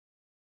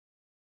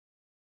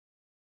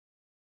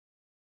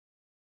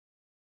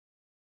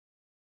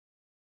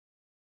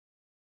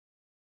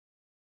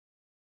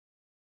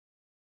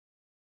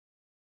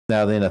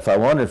Now then, if I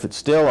wonder if it's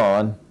still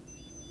on,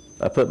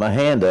 I put my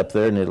hand up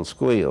there and it'll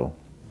squeal.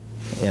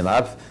 And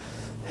I've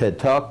had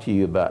talked to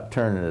you about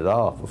turning it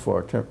off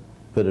before I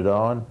put it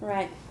on.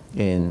 Right.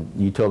 And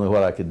you told me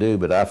what I could do,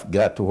 but I've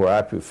got to where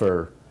I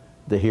prefer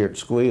to hear it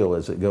squeal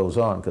as it goes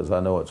on because I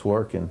know it's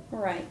working.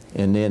 Right.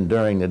 And then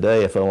during the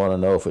day, if I want to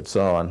know if it's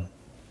on,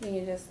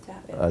 You just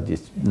tap it. I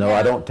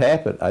don't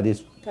tap it. I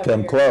just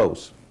come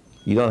close.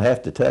 You don't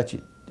have to touch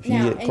it. If you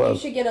get and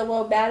close. you should get a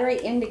low battery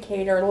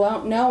indicator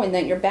knowing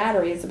that your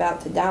battery is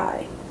about to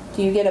die.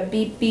 Do you get a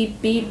beep, beep,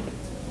 beep?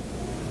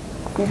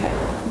 Okay.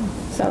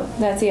 So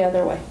that's the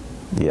other way.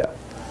 Yeah.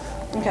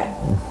 Okay.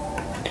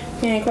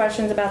 Any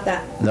questions about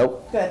that?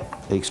 Nope. Good.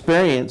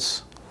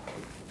 Experience.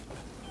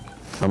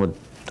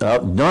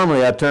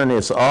 Normally I turn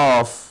this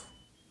off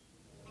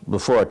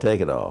before I take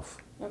it off.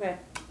 Okay.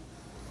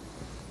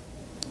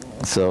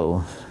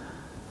 So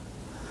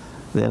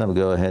then I'm going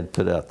to go ahead and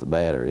put out the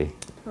battery.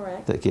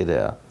 Correct. Take it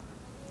out.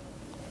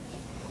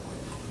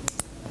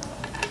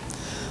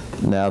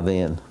 Now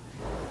then,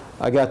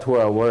 I got to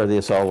where I wear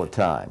this all the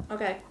time.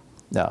 Okay.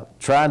 Now,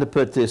 trying to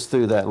put this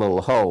through that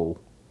little hole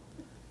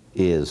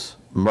is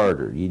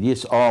murder. You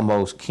just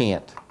almost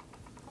can't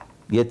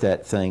get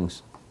that thing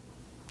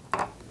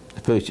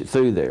to push it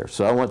through there.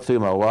 So I went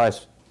through my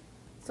wife's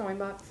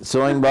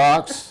sewing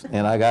box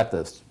and I got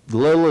the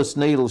littlest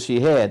needle she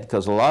had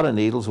because a lot of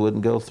needles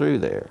wouldn't go through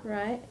there.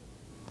 Right.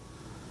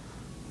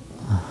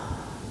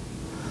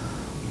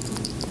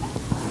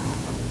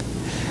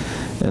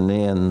 And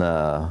then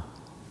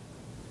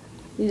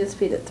you just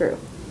feed it through.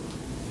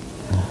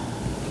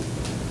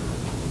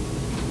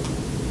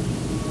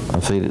 I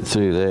feed it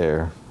through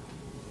there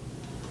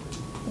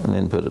and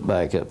then put it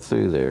back up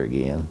through there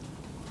again.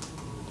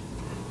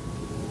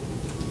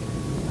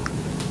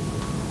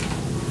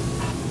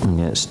 And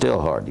it's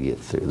still hard to get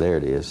through. There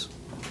it is.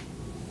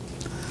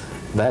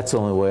 That's the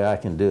only way I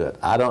can do it.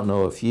 I don't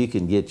know if you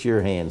can get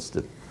your hands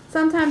to...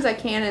 Sometimes I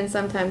can and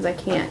sometimes I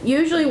can't.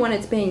 Usually when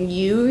it's being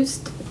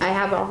used, I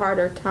have a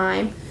harder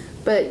time,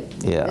 but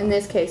in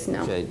this case,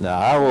 no. Okay. Now,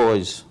 I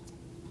always...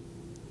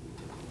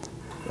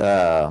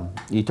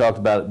 you talked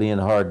about it being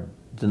hard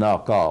to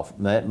knock off.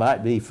 That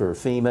might be for a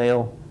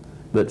female,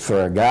 but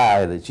for a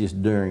guy that's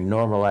just doing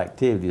normal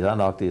activities, I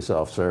knocked this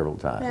off several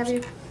times. Have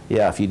you?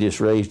 Yeah, if you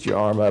just raised your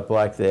arm up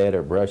like that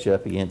or brush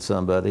up against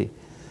somebody,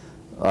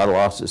 I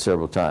lost it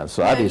several times.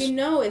 So now, I just... you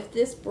know, if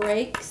this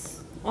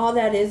breaks, all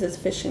that is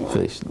fishing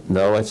line.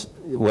 No, it's...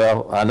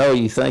 Well, I know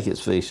you think it's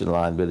fishing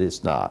line, but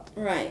it's not.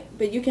 Right,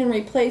 but you can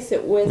replace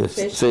it with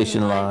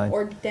fishing line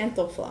or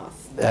dental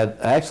floss.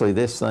 Actually,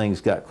 this thing's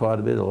got quite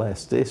a bit of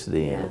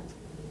elasticity in it.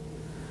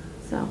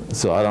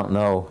 So I don't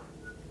know.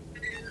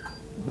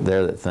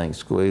 There, that thing's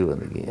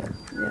squealing again.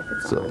 Yep,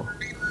 it's so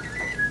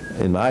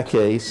in my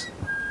case,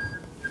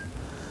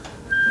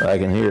 I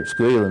can hear it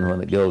squealing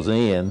when it goes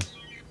in,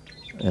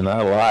 and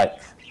I like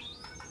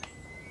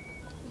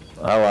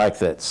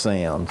that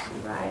sound.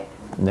 Right.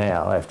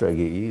 Now, after I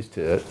get used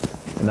to it,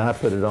 and I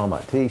put it on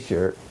my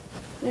T-shirt.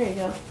 There you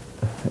go.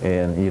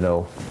 And, you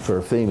know, for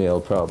a female,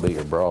 probably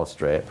your bra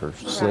strap or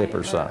slip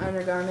or something.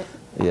 Undergarment.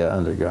 Yeah,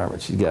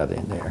 undergarment she's got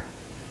in there.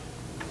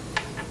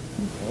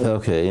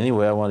 Okay,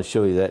 anyway, I want to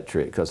show you that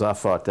trick because I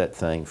fought that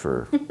thing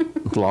for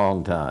a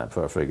long time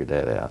before I figured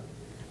that out.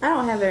 I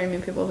don't have very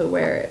many people who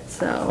wear it,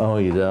 so. Oh,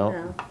 you don't?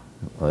 No.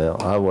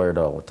 Well, I wear it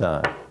all the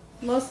time.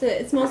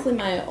 It's mostly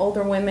my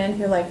older women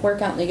who like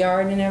work out in the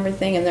yard and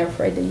everything, and they're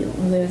afraid to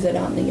lose it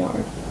out in the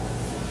yard.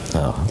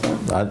 Oh,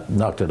 so. I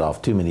knocked it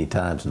off too many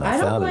times, and I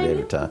found it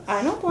every time.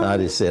 I don't blame you. I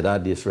just said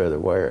I'd just rather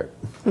wear it.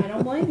 I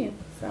don't blame you.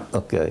 So.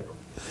 Okay.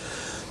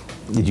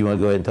 Did you want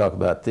to go ahead and talk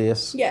about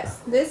this? Yes,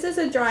 this is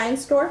a drying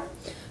store.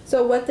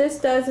 So what this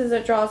does is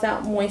it draws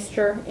out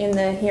moisture in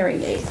the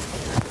hearing aid.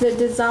 The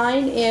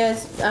design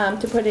is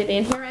to put it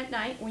in here at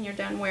night when you're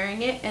done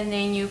wearing it, and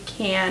then you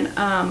can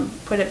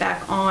put it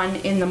back on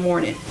in the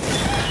morning.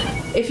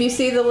 If you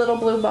see the little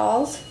blue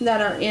balls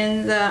that are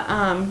in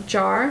the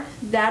jar,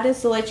 that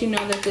is to let you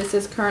know that this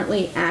is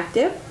currently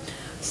active.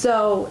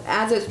 So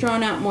as it's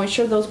drawing out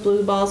moisture, those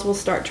blue balls will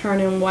start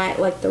turning white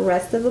like the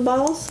rest of the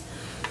balls.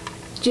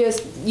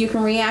 You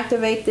can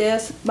reactivate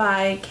this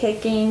by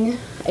taking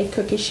a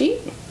cookie sheet,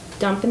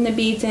 dumping the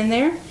beads in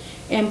there,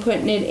 and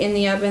putting it in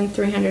the oven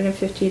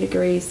 350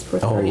 degrees for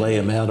 30 minutes. Oh, lay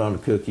them out on a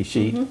cookie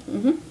sheet?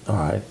 All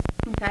right.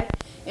 Okay.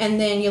 And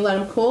then you let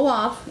them cool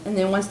off, and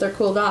then once they're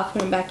cooled off,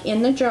 put them back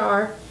in the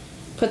jar,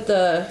 put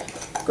the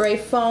gray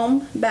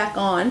foam back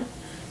on,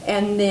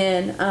 and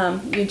then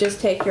you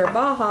just take your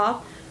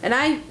BAHA,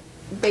 and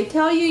they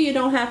tell you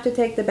don't have to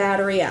take the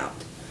battery out.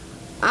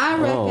 I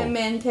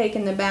recommend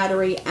taking the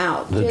battery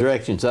out. The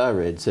directions I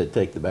read said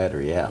take the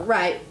battery out.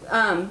 Right,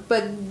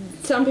 but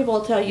some people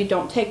will tell you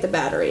don't take the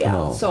battery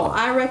out. Oh. So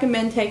I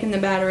recommend taking the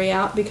battery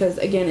out because,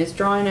 again, it's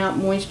drawing out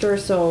moisture,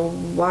 so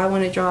why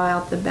want to draw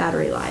out the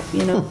battery life,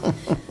 you know?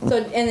 So,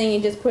 and then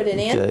you just put it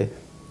in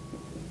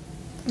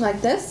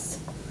like this.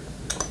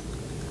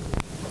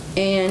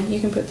 And you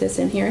can put this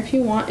in here if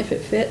you want, if it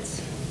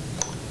fits.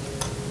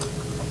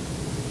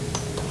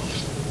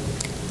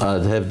 I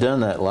have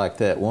done that like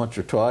that once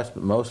or twice,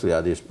 but mostly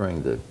I just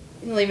bring the.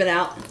 You leave it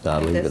out. I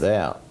like leave this. it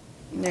out.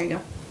 There you go.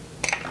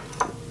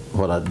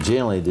 What I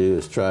generally do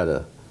is try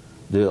to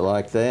do it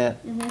like that,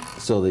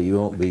 so that I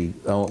won't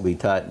be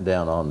tightened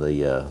down on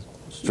the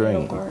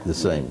string the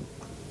same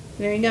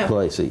There you go.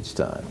 place each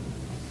time.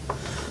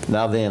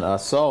 Now then, I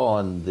saw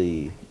on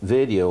the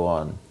video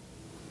on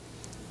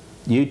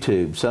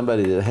YouTube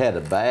somebody that had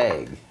a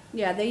bag.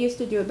 Yeah, they used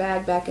to do a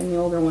bag back in the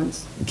older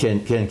ones.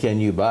 Can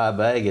you buy a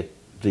bag at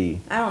the?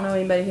 I don't know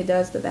anybody who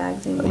does the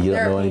bags anymore. You don't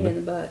They're know a pain anybody?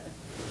 in the butt.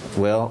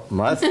 Well,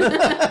 my.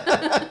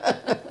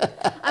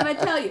 I'm gonna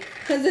tell you,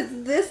 because it's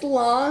this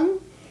long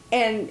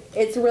and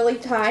it's really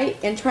tight,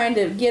 and trying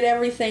to get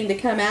everything to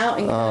come out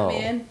and come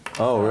in.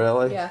 Oh,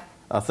 really? Yeah.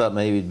 I thought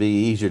maybe it'd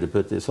be easier to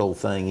put this whole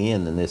thing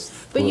in than this.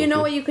 But you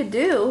know what you could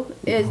do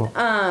is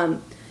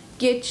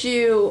get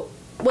you.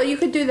 Well, you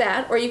could do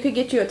that, or you could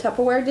get you a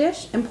Tupperware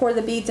dish and pour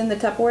the beads in the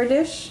Tupperware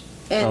dish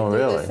and do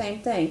really? the same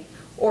thing,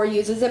 or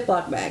use a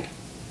Ziploc bag.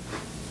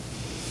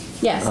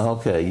 Yes.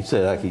 Okay, you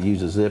said I could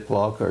use a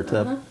Ziploc or a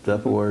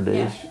Tupperware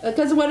dish. Yeah,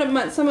 because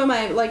some of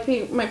my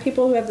my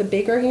people who have the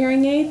bigger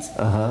hearing aids,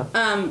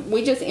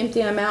 we just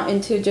empty them out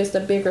into just a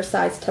bigger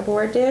size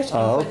Tupperware dish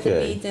and put the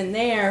beads in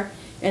there,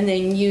 and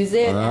then use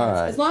it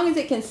as long as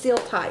it can seal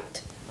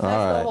tight.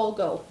 That's the whole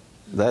goal.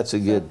 That's a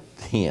good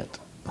hint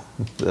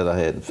that I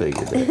hadn't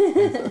figured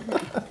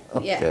out.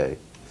 Okay.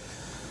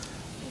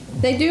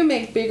 They do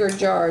make bigger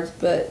jars,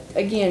 but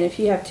again, if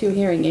you have two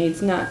hearing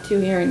aids, not two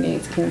hearing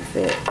aids can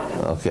fit.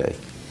 Okay.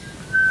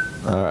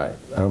 All right.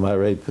 Am I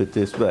ready to put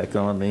this back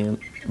on then?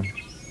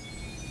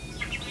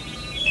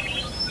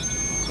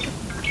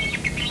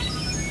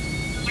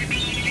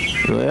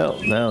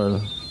 Well, now.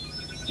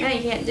 Now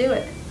you can't do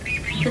it.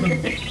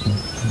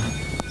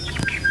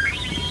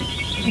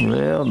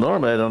 Well,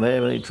 normally I don't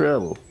have any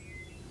trouble.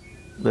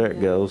 There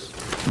it goes.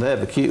 They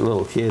have a cute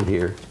little kid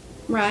here.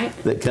 Right.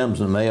 That comes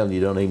in the mail and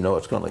you don't even know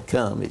it's going to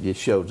come. It just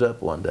shows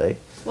up one day.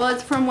 Well,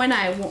 it's from when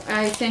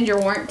I send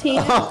your warranty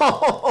in.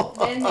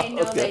 Then they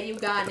know that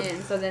you've gotten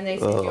in, so then they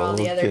send you all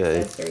the other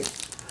accessories.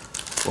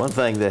 One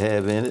thing they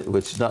have in it,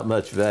 which is not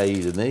much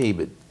value to me,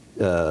 but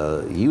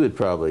you would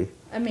probably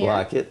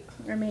like it.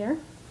 A mirror.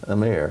 A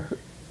mirror.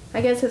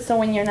 I guess it's so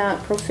when you're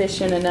not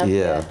proficient enough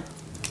yet.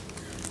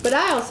 But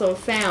I also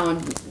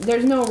found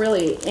there's no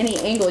really any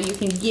angle you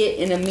can get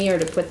in a mirror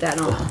to put that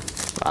on.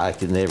 I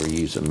could never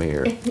use a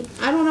mirror.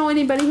 I don't know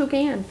anybody who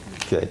can.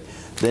 Okay.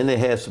 Then they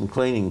have some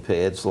cleaning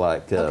pads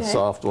like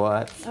soft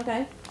wipes.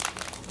 Okay.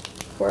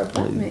 For a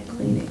butt mitt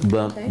cleaning.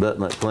 Butt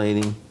mitt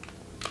cleaning.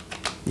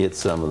 Get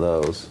some of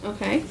those.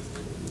 Okay.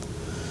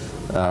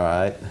 All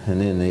right.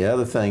 And then the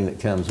other thing that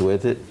comes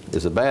with it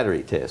is a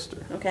battery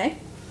tester. Okay.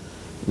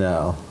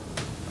 Now,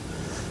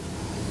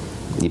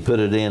 you put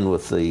it in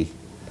with the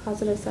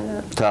positive side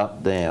up.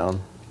 Top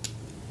down.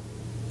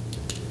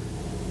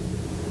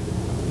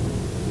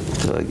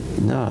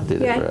 No, I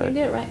did it right. Yeah, you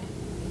did it right.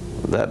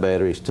 That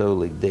battery's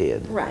totally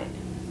dead. Right.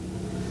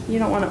 You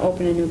don't want to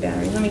open a new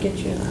battery. Let me get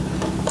you.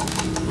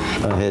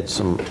 I had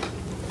some.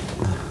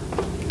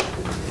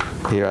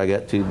 Here, I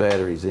got 2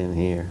 batteries in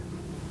here.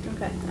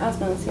 Okay. I was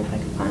going to see if I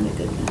could find a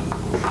good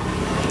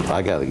one.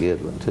 I got a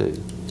good one, too.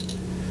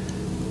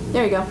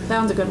 There you go. That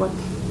one's a good one.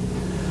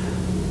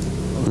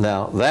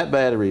 Now, that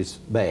battery's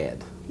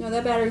bad. No,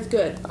 that battery's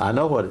good. I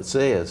know what it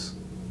says.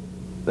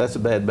 That's a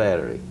bad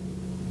battery.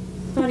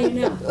 How do you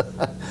know?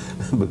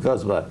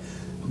 Because my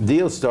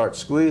deal starts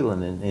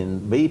squealing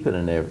and beeping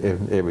and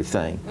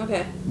everything.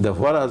 Okay.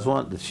 What I was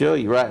wanting to show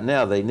you right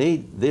now, they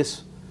need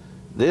this.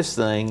 This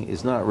thing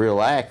is not real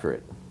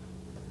accurate.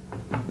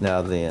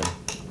 Now then.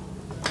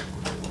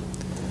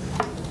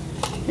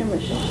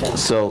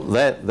 So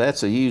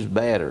that's a used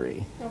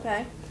battery.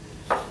 Okay.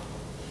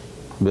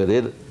 But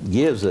it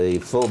gives a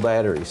full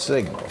battery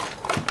signal.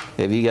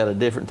 Have you got a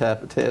different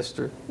type of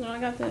tester? No, I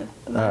got this.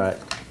 All right.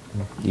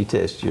 You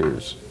test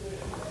yours.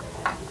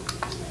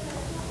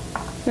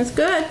 That's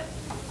good.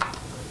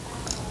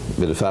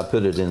 But if I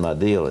put it in my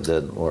deal, it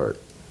doesn't work.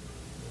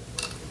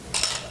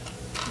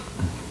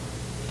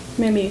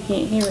 Maybe you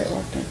can't hear it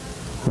working.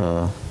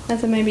 I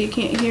said maybe you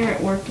can't hear it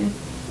working.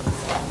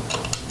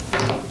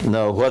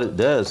 No, what it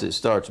does, it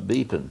starts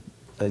beeping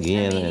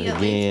again and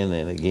again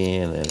and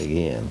again and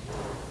again.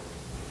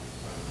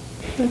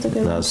 That's a good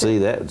one. Now see,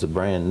 that's a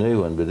brand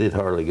new one, but it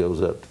hardly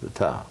goes up to the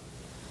top.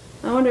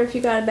 I wonder if you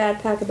got a bad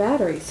pack of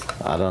batteries.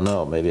 I don't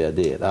know. Maybe I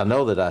did. I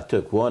know that I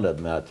took one of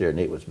them out there and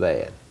it was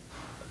bad.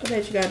 I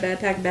bet you got a bad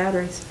pack of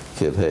batteries.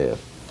 Could have.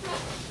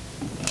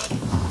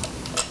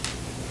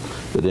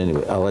 But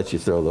anyway, I'll let you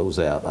throw those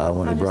out. I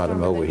only brought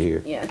them over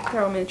here. Yeah,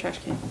 throw them in the trash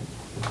can.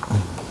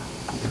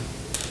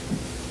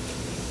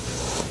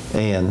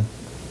 And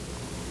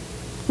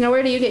now,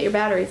 where do you get your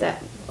batteries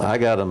at? I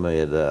got them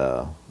at,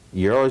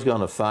 you're always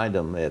going to find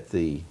them at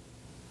the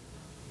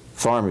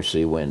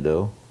pharmacy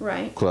window.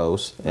 Right.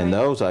 Close. And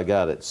those I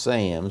got at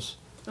Sam's.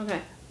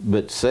 Okay.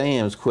 But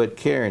Sam's quit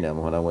carrying them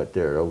when I went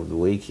there over the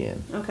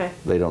weekend. Okay.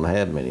 They don't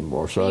have them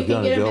anymore. So I was you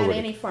going can to get go them over at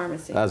any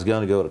pharmacy. I was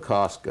going to go to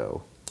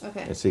Costco.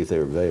 Okay. and see if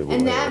they're available.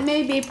 And there. that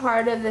may be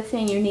part of the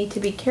thing you need to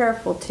be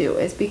careful too,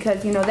 is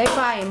because, you know, they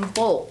buy in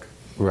bulk.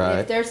 Right. And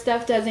if their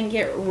stuff doesn't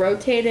get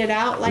rotated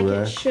out like Right.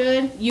 it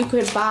should, you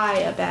could buy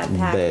a bad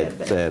packet of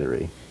Bad it.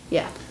 battery.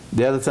 Yeah.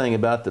 The other thing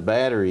about the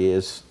battery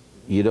is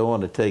you don't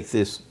want to take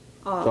this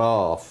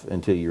off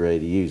until you're ready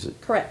to use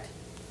it, Correct.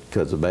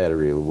 because the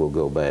battery will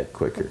go bad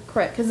quicker.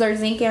 Correct, because they're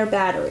zinc air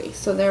batteries,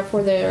 so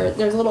therefore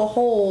there's little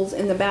holes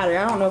in the battery.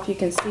 I don't know if you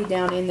can see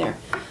down in there,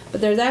 but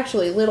there's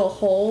actually little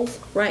holes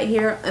right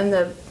here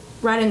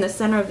right in the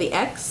center of the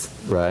X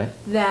Right?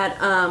 that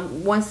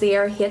once the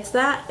air hits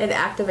that, it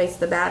activates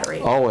the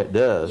battery. Oh, it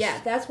does? Yeah,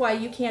 that's why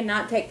you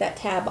cannot take that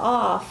tab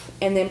off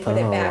and then put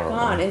it back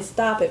on and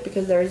stop it,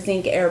 because they're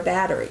zinc air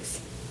batteries.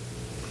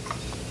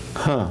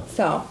 Huh.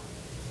 So,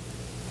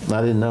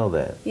 I didn't know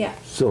that. yeah,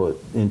 So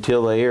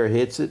until the air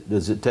hits it,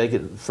 does it take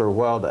it for a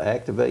while to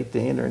activate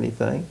then or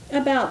anything?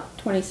 about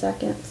 20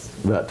 seconds.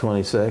 About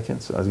 20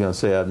 seconds? I was going to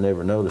say I've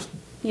never noticed.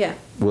 Yeah.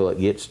 Will it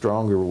get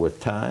stronger with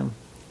time?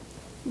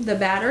 The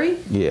battery?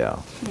 Yeah.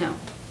 No.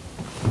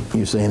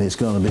 You're saying it's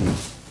going to be,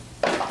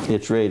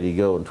 it's ready to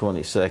go in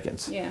 20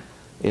 seconds. Yeah.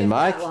 In If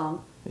my, that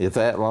long. If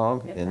that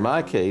long? If In that my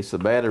long. case, the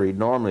battery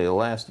normally will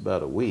last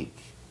about a week.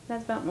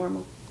 That's about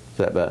normal. Is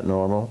that about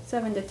normal?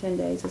 7 to 10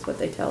 days is what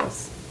they tell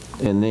us.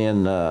 And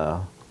then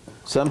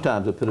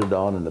sometimes I put it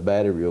on and the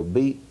battery will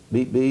beep,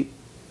 beep, beep.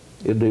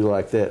 It'll do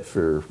like that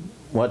for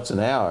once an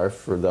hour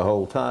for the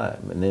whole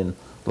time. And then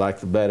like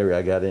the battery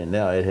I got in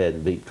now, it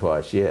hadn't beeped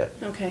twice yet.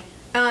 Okay.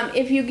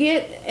 If you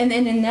get, and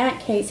then in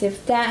that case,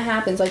 if that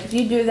happens, like if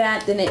you do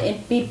that, then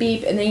it beep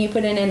beep, and then you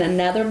put it in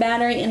another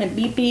battery and it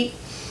beep beep,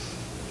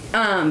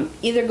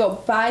 either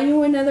go buy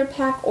you another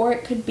pack, or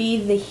it could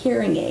be the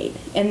hearing aid,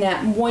 and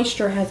that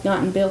moisture has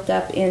gotten built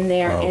up in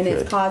there, and Okay.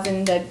 it's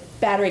causing the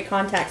battery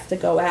contacts to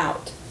go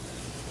out.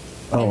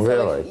 Oh, And so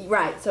really?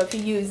 Right. So if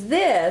you use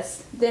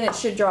this, then it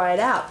should draw it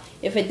out.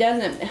 If it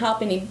doesn't help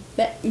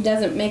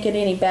doesn't make it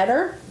any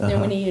better,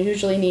 then we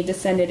usually need to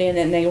send it in,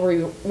 and they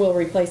will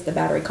replace the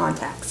battery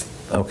contacts.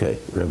 Okay,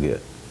 real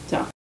good.